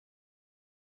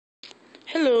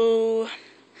Hello,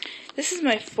 this is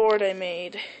my fort I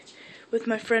made with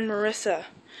my friend Marissa.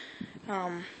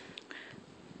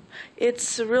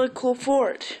 It's a really cool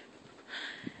fort,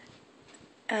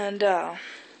 and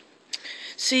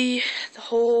see the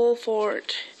whole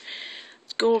fort.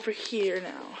 Let's go over here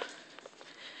now.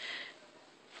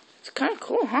 It's kind of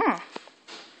cool, huh?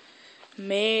 I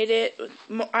made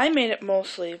it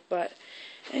mostly, but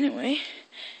anyway,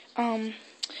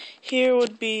 here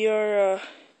would be our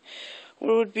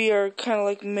kind of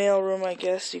like mail room, I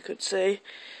guess you could say.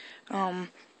 Let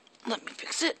me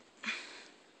fix it.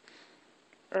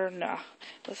 Or no,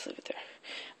 let's leave it there.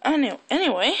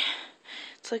 Anyway,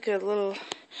 it's like a little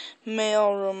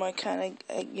mail room. I kind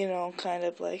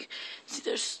of like. See,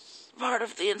 there's part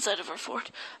of the inside of our fort.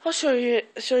 I'll show you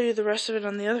the rest of it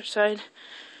on the other side.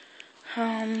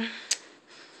 Under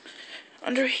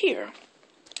here,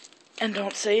 and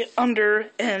don't say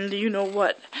under, and you know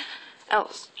what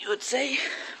else you would say,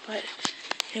 but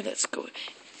here, let's go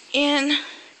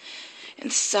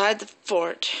inside the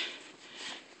fort.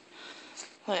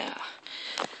 Yeah,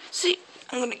 see,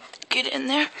 I'm gonna get in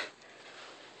there.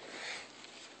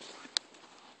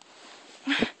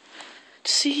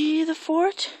 See the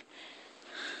fort?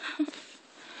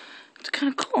 It's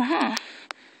kind of cool, huh?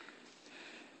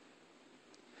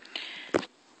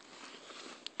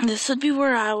 This would be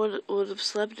where I would have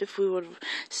slept if we would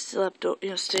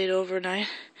have stayed overnight.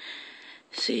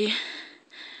 See,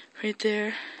 right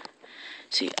there.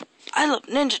 See, I love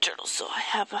Ninja Turtles, so I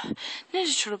have a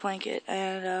Ninja Turtle blanket,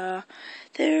 and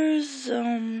there's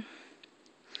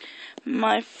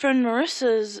my friend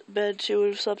Marissa's bed. She would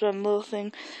have slept on a little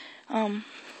thing.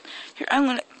 Here, I'm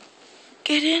gonna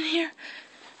get in here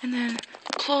and then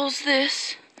close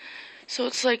this, so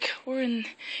it's like you're in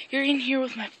here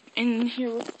with the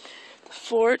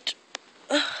fort.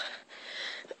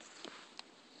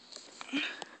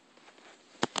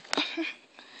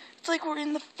 It's like we're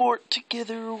in the fort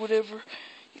together, or whatever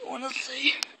you want to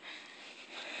say.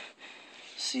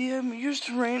 See, I'm used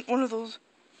to one of those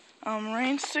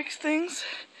rain sticks things,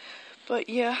 but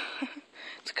yeah,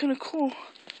 it's kind of cool.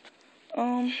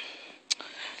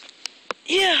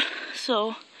 Yeah,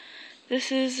 so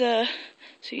this is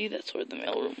see, that's where the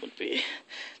mailroom would be.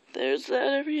 There's that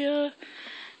area,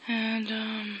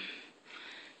 and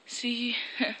see,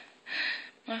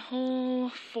 my whole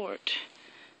fort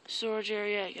storage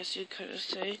area, I guess you could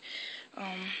say.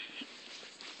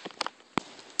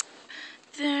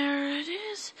 There it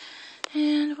is,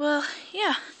 and well,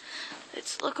 yeah,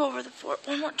 let's look over the fort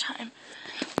one more time.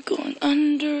 Going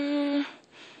under,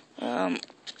 oh,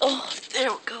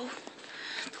 there we go.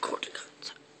 The cord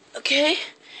cuts. Okay,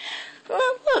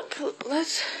 well, look,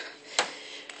 let's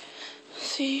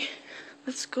see.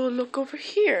 Let's go look over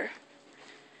here.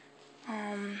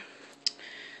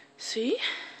 See?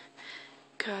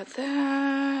 Got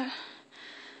that.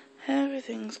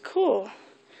 Everything's cool.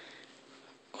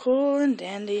 Cool and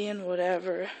dandy and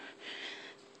whatever.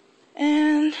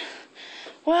 And,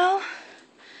 well,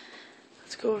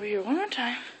 let's go over here one more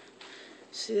time.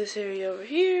 See this area over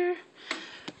here.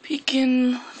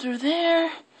 Peeking through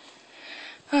there.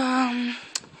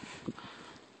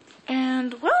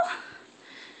 And, well,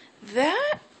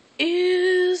 that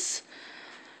is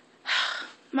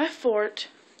my fort.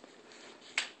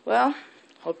 Well,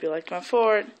 hope you liked my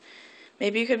fort.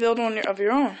 Maybe you could build one of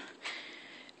your own.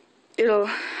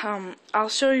 I'll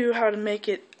show you how to make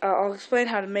it. I'll explain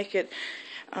how to make it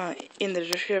in the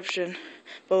description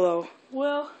below.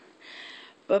 Well,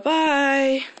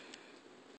 bye-bye.